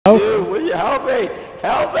Dude, will you help me?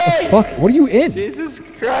 Help me! Fuck, what are you in? Jesus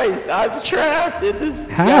Christ, I'm trapped in this.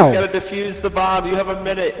 How? You guys gotta defuse the bomb. You have a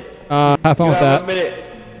minute. Have fun with You have that. a minute.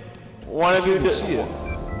 One of you see it.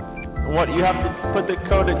 What? You have to put the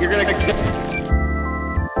code in. You're gonna get killed.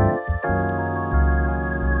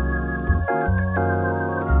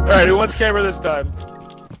 Alright, who wants camera this time?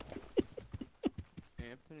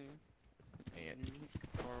 Anthony.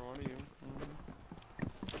 Or one of you.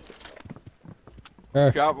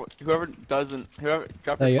 Sure. Whoever doesn't. Whoever.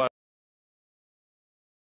 Drop There your you flag.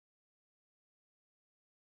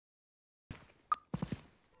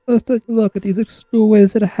 Let's take a look at these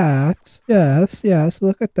exquisite hats. Yes, yes,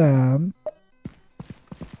 look at them.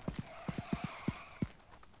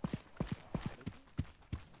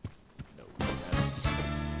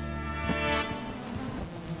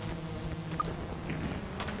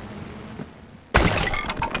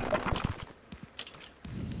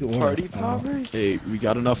 Party poppers? Hey, we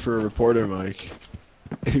got enough for a reporter, Mike.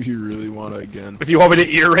 If you really want to again. If you want me to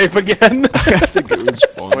ear rape again? I think it was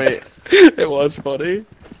fun. Wait. It was funny.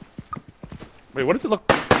 Wait, what does it look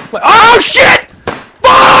like? Oh shit!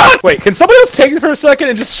 Fuck! Wait, can somebody else take it for a second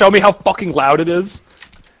and just show me how fucking loud it is?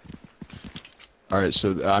 Alright,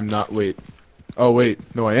 so I'm not. Wait. Oh, wait.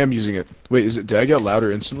 No, I am using it. Wait, is it? Did I get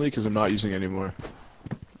louder instantly? Because I'm not using it anymore.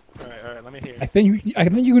 Alright, let me hear. I think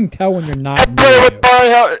you can tell when you're not. muted.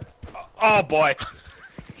 Oh boy.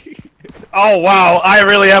 Oh wow, I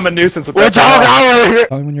really am a nuisance with that.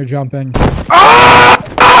 Tell me when you're jumping. Oh!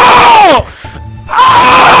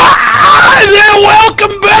 Yeah,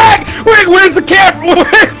 welcome back! Where's the camera?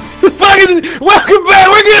 Welcome back!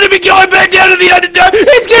 We're gonna be going back down to the Underdark!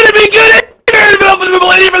 It's gonna be good! The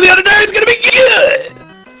Millennium from the Underdark! It's gonna be good!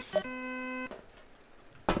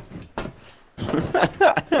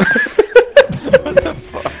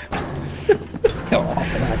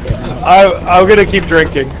 I'm gonna keep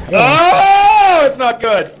drinking. Oh! It's not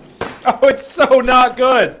good! Oh, it's so not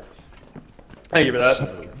good! Thank you for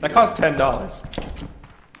that. That cost $10.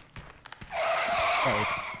 Oh,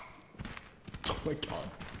 Oh my god.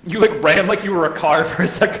 You like ran like you were a car for a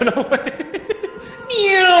second away.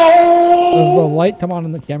 does the light come on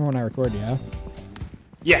in the camera when I record? Yeah.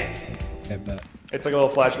 Yeah. Okay, bet. It's like a little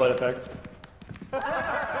flashlight effect. Here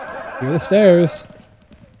are the stairs.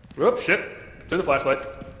 Whoop, shit. To the flashlight.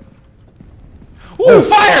 Ooh,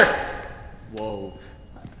 fire! Whoa.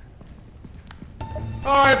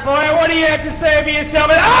 Alright, fire, what do you have to say for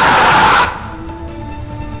yourself? Ah!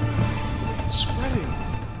 It's spreading.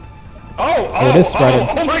 Oh, it is spreading.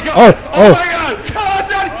 Oh my god! Oh, Oh my god! Oh,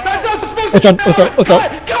 that's not supposed Let's to run, let's run, let's go.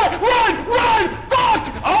 God, run! Fuck!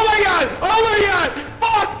 Oh my god!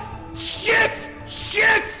 Fuck! Shit!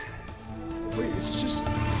 Wait, it's just.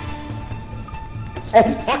 Oh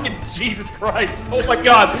fucking Jesus Christ! Oh my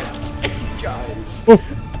god! Guys. Oh,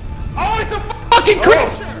 it's a fucking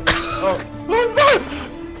creature!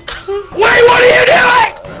 Wait, what are you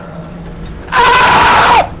doing?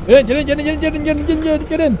 Ah!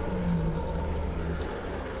 Get in.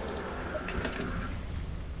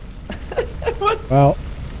 Well.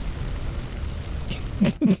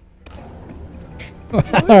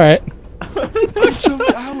 Alright. I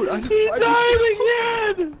jumped out. He's dying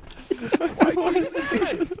again!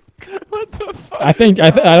 What the fuck? I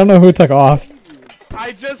don't know who took off.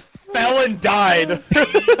 I just fell and died.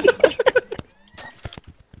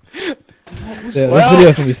 Yeah, this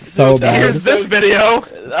video's gonna be so bad. Here's this video.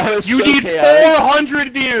 That was You so need chaotic.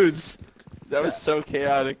 400 views. That was so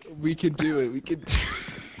chaotic. We can do it. We can do it.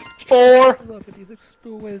 4. Look at these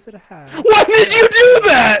exquisite hats. Why did you do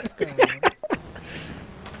that?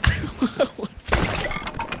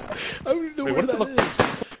 I don't even know Wait, where what does it that look is.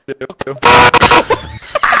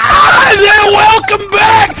 Yeah, welcome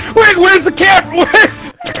back. Where's the camera?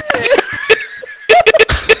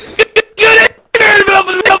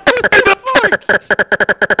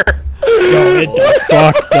 Yo, it the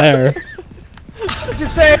fuck there.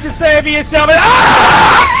 Just say for yourself.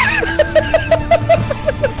 Ah!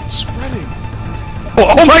 It's spreading.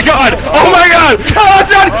 Oh my god! Oh my god! Oh,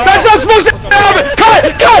 that's not supposed to happen! Cut!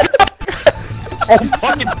 Oh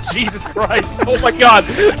fucking Jesus Christ! Oh my god!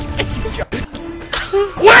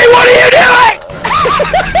 Wait, what are you doing?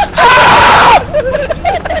 Ah!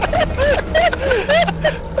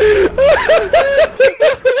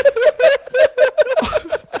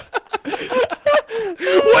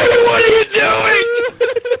 Wait, what are you doing?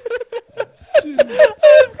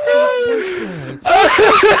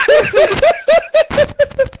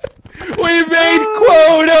 We made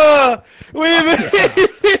quota! We made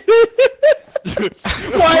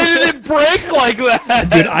Why did it break like that?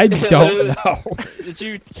 Dude, I don't know. Did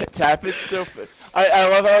you tap it so? I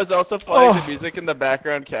love how it's also playing the music in the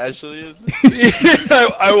background casually.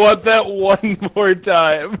 I want that one more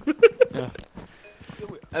time.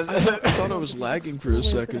 And I thought I was lagging for a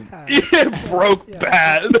second. It broke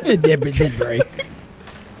bad. It did break.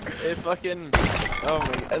 it fucking. Oh my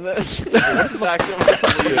god. And then it's back to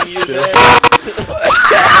leaving you there.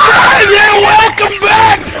 Yeah, welcome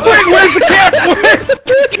back! Wait, where's the cat?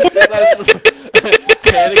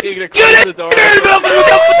 Panicking to close the door.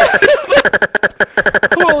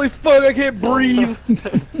 Holy fuck, I can't breathe.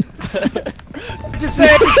 Just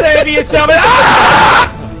say to yourself. Ah!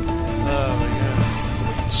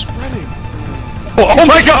 Spreading. Oh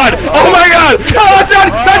my god! Oh my god! Oh, that's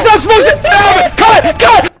not supposed to happen!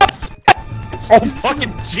 Cut! Oh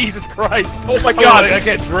fucking Jesus Christ! Oh my god, I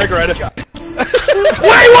can't drink right now. Wait,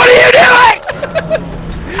 what are you doing?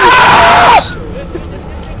 Ah!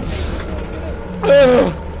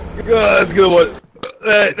 Oh, god, that's a good one.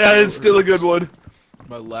 That is still a good one.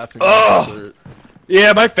 My laughing Oh. hurt.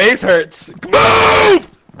 Yeah, my face hurts. Move!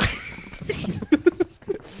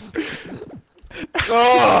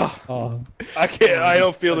 Oh, I can't. I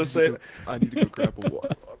don't feel the same. I need to go grab a water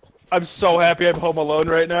bottle. I'm so happy I'm home alone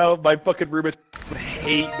right now. My fucking roommates would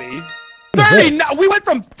hate me. What is 39. this? We went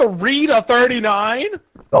from 3 to 39.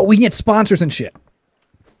 Oh, we can get sponsors and shit.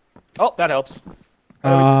 Oh, that helps.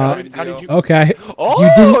 Uh, How did you? Okay. Oh, You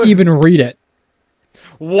didn't even read it.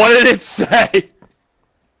 What did it say?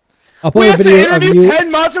 I'll We play a have to video of interview you. 10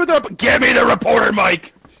 months with the. Give me the reporter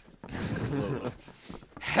mic.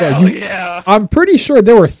 Hell you- yeah. I'm pretty sure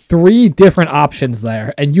there were 3 different options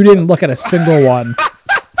there, and you didn't look at a single one.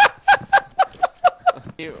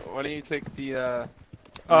 Why don't you take the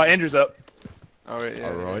Andrew's up. Oh wait, yeah.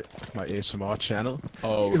 Alright, my ASMR channel.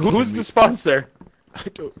 Oh, Who's the sponsor? I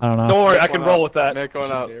don't. I don't know. Don't worry, I Make can one roll up. with that. Make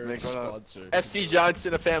one up. Generic Make one up. sponsor. FC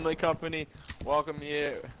Johnson, a family company. Welcome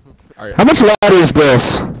you. Alright, How much louder is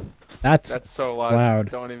this? That's That's so loud. Loud.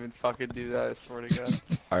 Don't even fucking do that. I swear to God.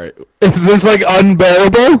 alright. Is this like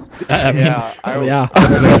unbearable? I mean, Yeah. yeah. I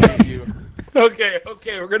will hate you. Okay,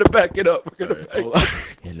 we're gonna back it up. We're gonna Alright, back hold on.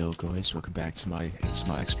 Hello guys, welcome back to my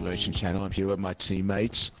exploration channel. I'm here with my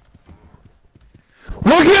teammates.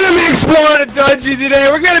 We're gonna be exploring a dungeon today.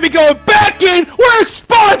 We're gonna be going back in. We're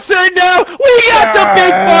sponsored now. We got the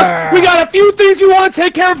big bucks. We got a few things we want to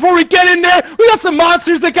take care of before we get in there. We got some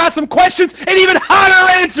monsters that got some questions and even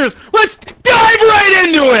hotter answers. Let's dive right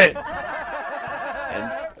into it.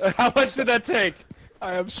 How much did that take?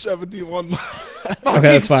 I have 71. Okay,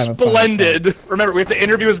 that's fine. That's fine, Splendid. Remember, we have to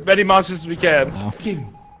interview as many monsters as we can. I'm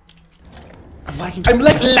lagging. I'm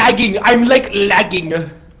like lagging. I'm like lagging. I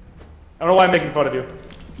don't know why I'm making fun of you.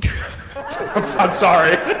 I'm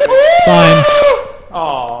sorry. Fine.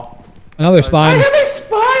 Aw. Another I spine. have a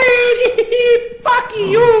spine! Fuck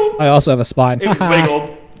you! I also have a spine. It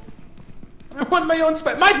wiggled. I want my own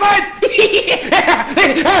spine. My spine!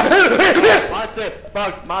 Monster!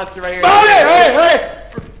 Bug! Monster right here! Hey!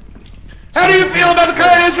 How do you feel about the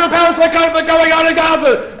current Israel-Palestine conflict going on in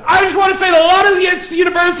Gaza? I just want to say that a lot of the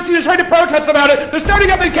universities are trying to protest about it. They're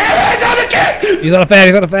starting up in hands on the kid! He's on a fan.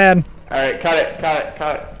 He's on a fan. Alright, cut it.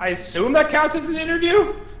 I assume that counts as an interview?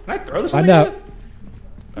 Can I throw this? Find out.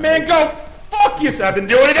 Man, go fuck yourself and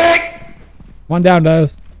do anything! One down,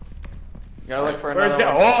 Dose. You gotta look for Where's another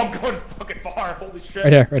down? one. Oh, I'm going fucking far. Holy shit.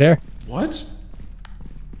 Right here. Right here. What?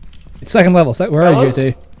 It's second level. Where are you, Fellas?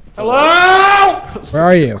 JT? Hello? Where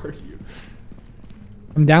are you? Where are you?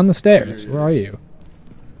 I'm down the stairs. Where are you?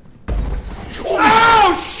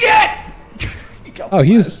 Oh, shit! Oh,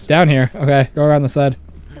 he's down here. Okay, go around the side.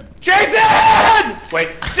 Jason!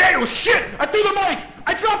 Wait, oh shit! I threw the mic!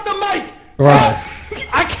 I dropped the mic! Wow.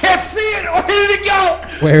 I can't see it! Where did it go?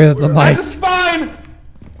 Where is the mic? That's a spine!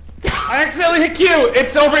 I accidentally hit Q!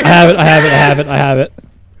 It's over here! I have it. I have it. I have it. I have it.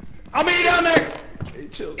 I'll meet you down there! Hey,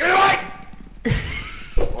 chill. Give me the mic!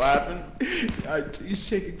 What happened? He's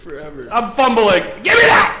taking forever. I'm fumbling. Give me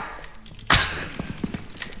that!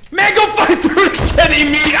 Man, go fight through it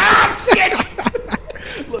again, me! Ah, shit!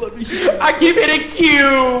 Let me hear. I keep hitting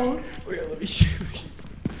Q! Wait, let me hear.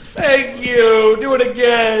 Thank you! Do it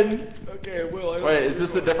again! Okay, I will. I don't Wait, is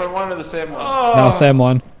this a different one or the same one? Oh, No, same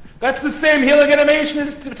one. That's the same healing animation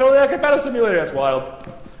as totally like a battle simulator. That's wild.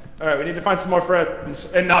 Alright, we need to find some more friends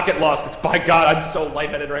and not get lost, because by god, I'm so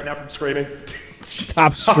lightheaded right now from screaming.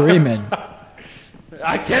 Stop screaming.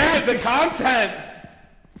 I can't! The content!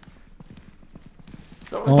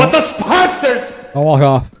 So, But the sponsors! I'll walk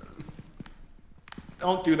off.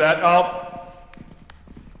 Don't do that.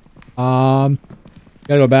 Oh.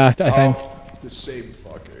 Gotta go back, I think. The same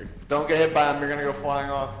fucker. don't get hit by him, you're gonna go flying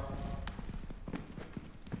off.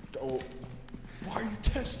 Oh. Why are you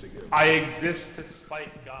testing him? I exist to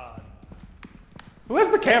spite God. Who has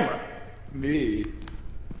the camera? Me.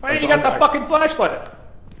 Why didn't you got the fucking flashlight?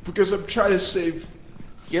 Because I'm trying to save.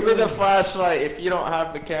 Give me the flashlight if you don't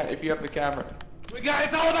have if you have the camera.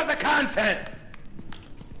 It's all about the content.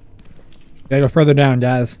 Gotta go further down,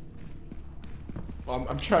 guys.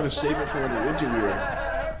 I'm trying to save it for when you're interviewing.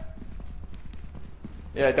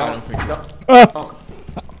 Yeah, don't think- don't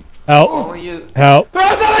Help! only use. Help! Throw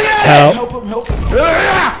something in! Help! Help him, help him.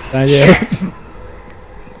 Thank you.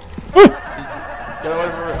 Get away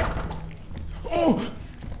from it. Oh!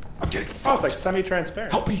 I'm getting Oh, it's fucked. like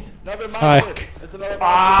semi-transparent. Help me. Another Hi. monster. There's another monster.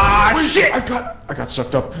 Ah, shit! I got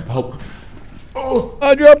sucked up. Help. Oh!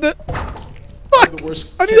 I dropped it. I'm the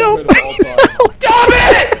worst I need help. cameraman of all time. Stop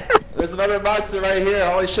it! There's another monster right here.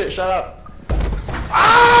 Holy shit! Shut up.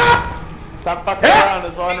 Ah! Stop fucking around.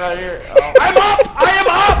 There's one right here. Oh. I'm up! I am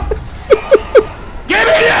up! Get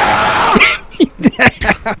me down!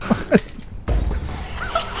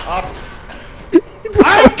 Up.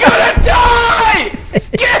 I'm gonna die!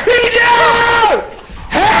 Get me down!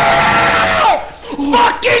 Help!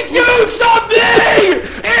 Fucking do something!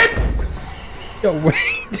 Yo,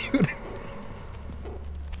 wait, dude.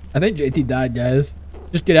 I think JT died, guys.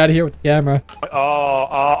 Just get out of here with the camera.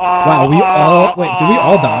 Wow, we all- wait, did we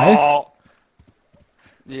all die?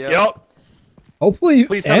 Yeah. Yep. Hopefully,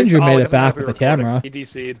 Please tell me Andrew oh, made it it doesn't know back if we with the recording. camera. He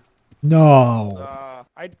DC'd. No.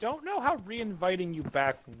 I don't know how re-inviting you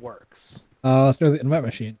back works. Let's go to the invite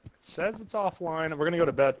machine. It says it's offline. We're gonna go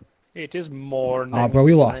to bed. It is morning. Oh, bro,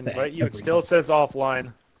 we lost it. Invite you. It still says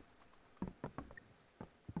offline.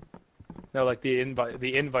 No, like the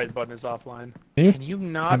invite button is offline. Can you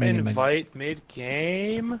not mean, invite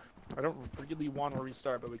mid-game? I don't really want to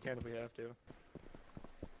restart, but we can if we have to.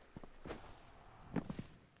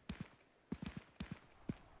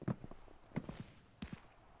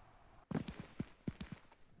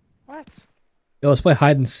 What? Yo, let's play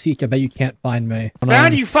hide and seek. I bet you can't find me.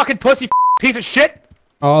 Found you, fucking pussy piece of shit!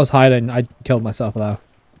 Oh, I was hiding. I killed myself though.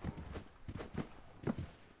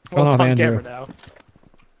 Well, it's on, on Andrew? camera now.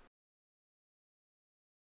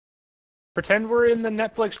 Pretend we're in the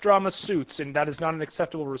Netflix drama Suits, and that is not an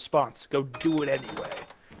acceptable response. Go do it anyway.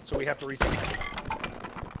 So we have to reset.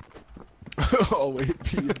 Oh wait,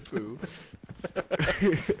 pee and poo.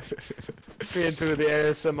 Me and Pooh, the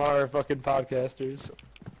ASMR fucking podcasters.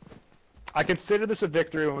 I consider this a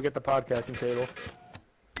victory when we get the podcasting table.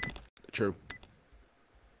 True.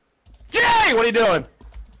 Jay, what are you doing?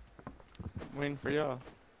 Waiting for you.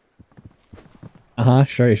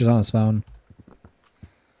 Sure. She's on his phone.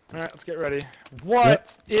 All right, let's get ready.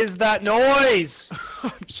 What is that noise?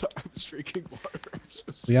 I'm sorry, I was drinking water. I'm so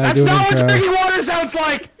We sorry. gotta That's do an not what intro. drinking water sounds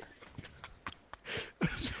like.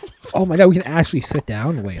 Oh my god, we can actually sit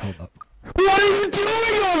down? Wait, hold up. What are you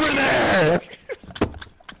doing over there?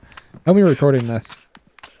 How are we recording this?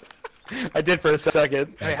 I did for a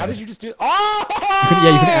second. Hey, how did you just do? Oh!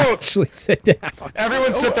 Yeah, you can actually sit down.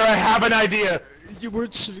 Everyone sit there. I have an idea. You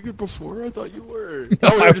weren't sitting there before? I thought you were.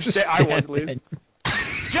 Oh, I I was just just I was at standing.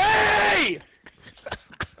 least. Jay!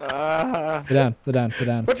 Sit down, sit down, sit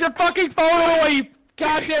down. Put your fucking phone away, you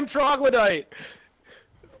goddamn troglodyte!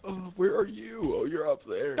 Oh, where are you? Oh, you're up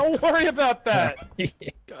there. Don't worry about that. God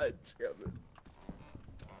damn it.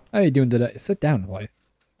 How you doing today? Sit down, wife.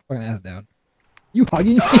 Fucking ass down. You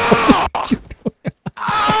hugging me?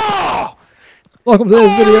 Oh! Welcome to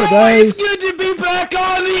this video, It's guys. good to be back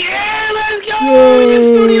on the air. Let's go! Yay! The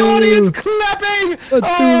studio audience clapping.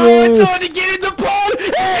 Let's do It's this. time to get in the pod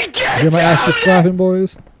and get Hear my ass down just it. clapping,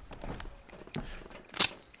 boys.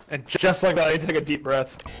 And just like that, I take a deep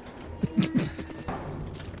breath.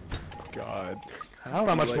 God. I don't know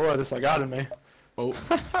how much more of this I got in me. Oh,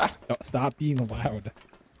 No, stop being loud.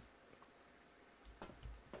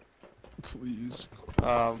 please.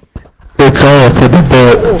 It's all for the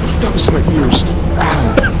bit. Oh, that was my ears.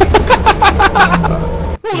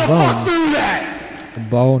 Who the fuck threw that? A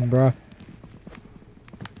bone, bro.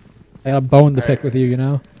 I got a bone to pick with you, you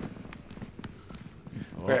know?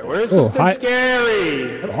 Wait, where's Oh, something hi-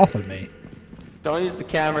 scary? What offered me? Don't use the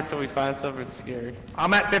camera till we find something scary.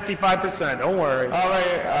 I'm at 55%. Don't worry. Oh, right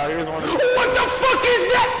here. Here's one. What the fuck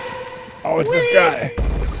is that? Oh, it's this guy.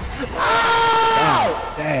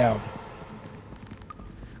 Oh! Damn.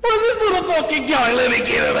 Where's this little fucking guy? Let me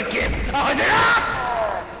give him a kiss. Oh,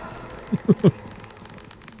 yeah!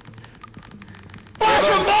 Flash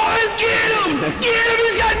him, boys! Get him! Get him!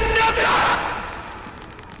 He's got nothing!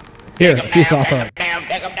 Here, peace offering.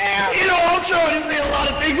 You know, I'm trying to say a lot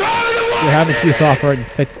of things. Oh, You're having peace offering.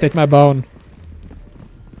 Take my bone.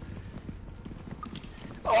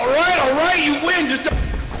 all right, you win. Just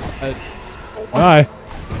Bye.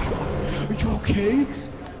 Are you okay? okay?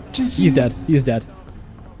 JT? He's dead. He's dead.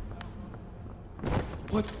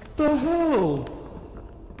 What the hell?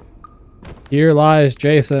 Here lies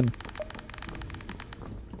Jason.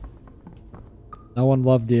 No one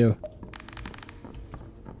loved you.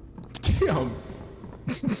 Damn.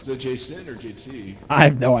 Is that Jason or JT? I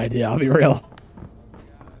have no idea. I'll be real.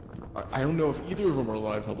 I don't know if either of them are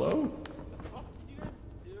alive. Hello?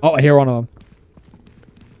 Oh, I hear one of them.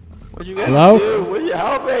 What'd you guys Hello? do? Would you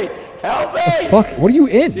help me? Help me! Fuck. What are you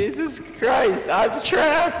in? Jesus Christ! I'm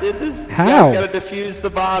trapped in this. How? You guys gotta defuse the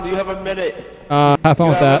bomb. You have a minute. Have fun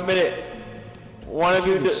You with have a that. minute. One of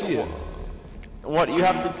you. I see it. What? You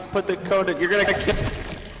have to put the code in. You're gonna get killed.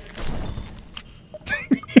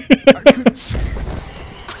 I couldn't see.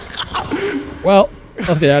 Well,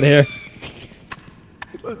 let's get out of here.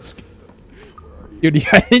 Let's go. Dude,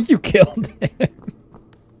 I think you killed him.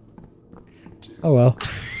 Oh well.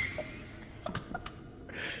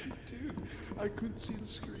 Dude, I couldn't see the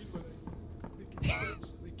screen, but I think it's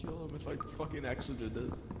instantly kill him if I fucking exited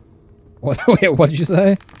it. What? Wait, what'd you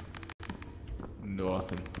say?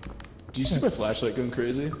 Nothing. Do you see my flashlight going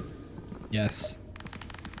crazy? Yes.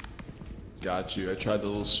 Got you. I tried the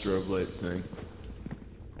little strobe light thing.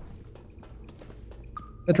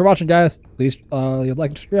 Thanks for watching, guys. Please, you'd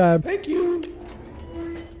like to subscribe. Thank you.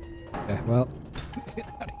 Okay, well. Let's get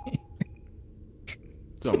out of here.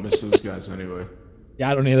 Don't miss those guys anyway.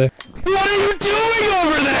 Yeah, I don't either. What are you doing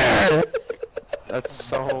over there? That's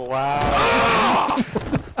so loud.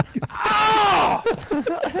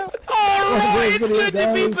 Alright, it's good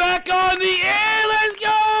to be back on the air. Let's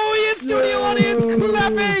go! Your studio audience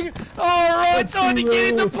clapping. Alright, time to get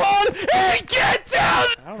in the pod and get down!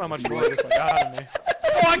 I don't know how much more of this I got out of me.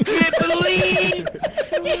 Oh, I can't believe!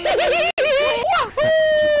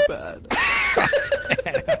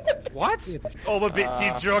 What? Oh, I'm a bit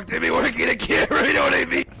too drunk to be working a camera, you know what I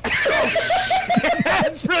mean?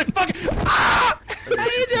 That's really fucking. Ah! How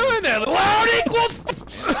you doing there? Loud equals.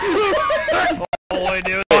 Oh, I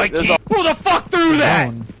knew. I can't. Who the fuck threw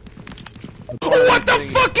that? What the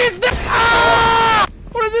fuck is that? Ah!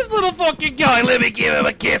 What is this little fucking guy? Let me give him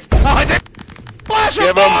a kiss. Oh, flash him,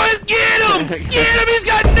 Give him. boys! Get him! Get him! He's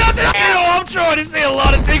got nothing! You know, I'm trying to say a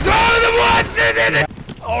lot of things.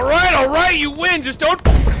 Alright, you win. Just don't.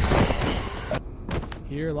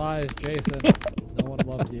 Here lies Jason. No one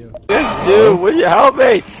loved you. Dude, would you help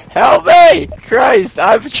me? Help me! Christ,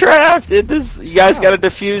 I'm trapped in this. You guys gotta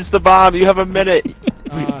defuse the bomb. You have a minute.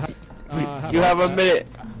 You have a minute.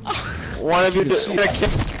 One of you. Couldn't see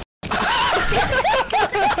it.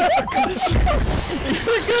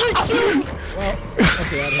 Well,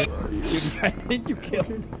 let's get out of here. Dude, I think you killed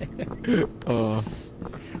him. Dude. Oh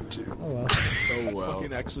well. Oh well.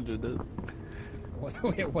 Fucking exited it.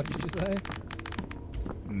 Wait, what did you say?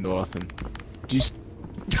 Nothing. Do you?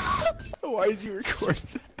 Why did you record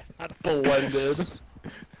that? Blended.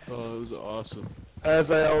 Oh, that was awesome.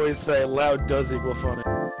 As I always say, loud does equal funny.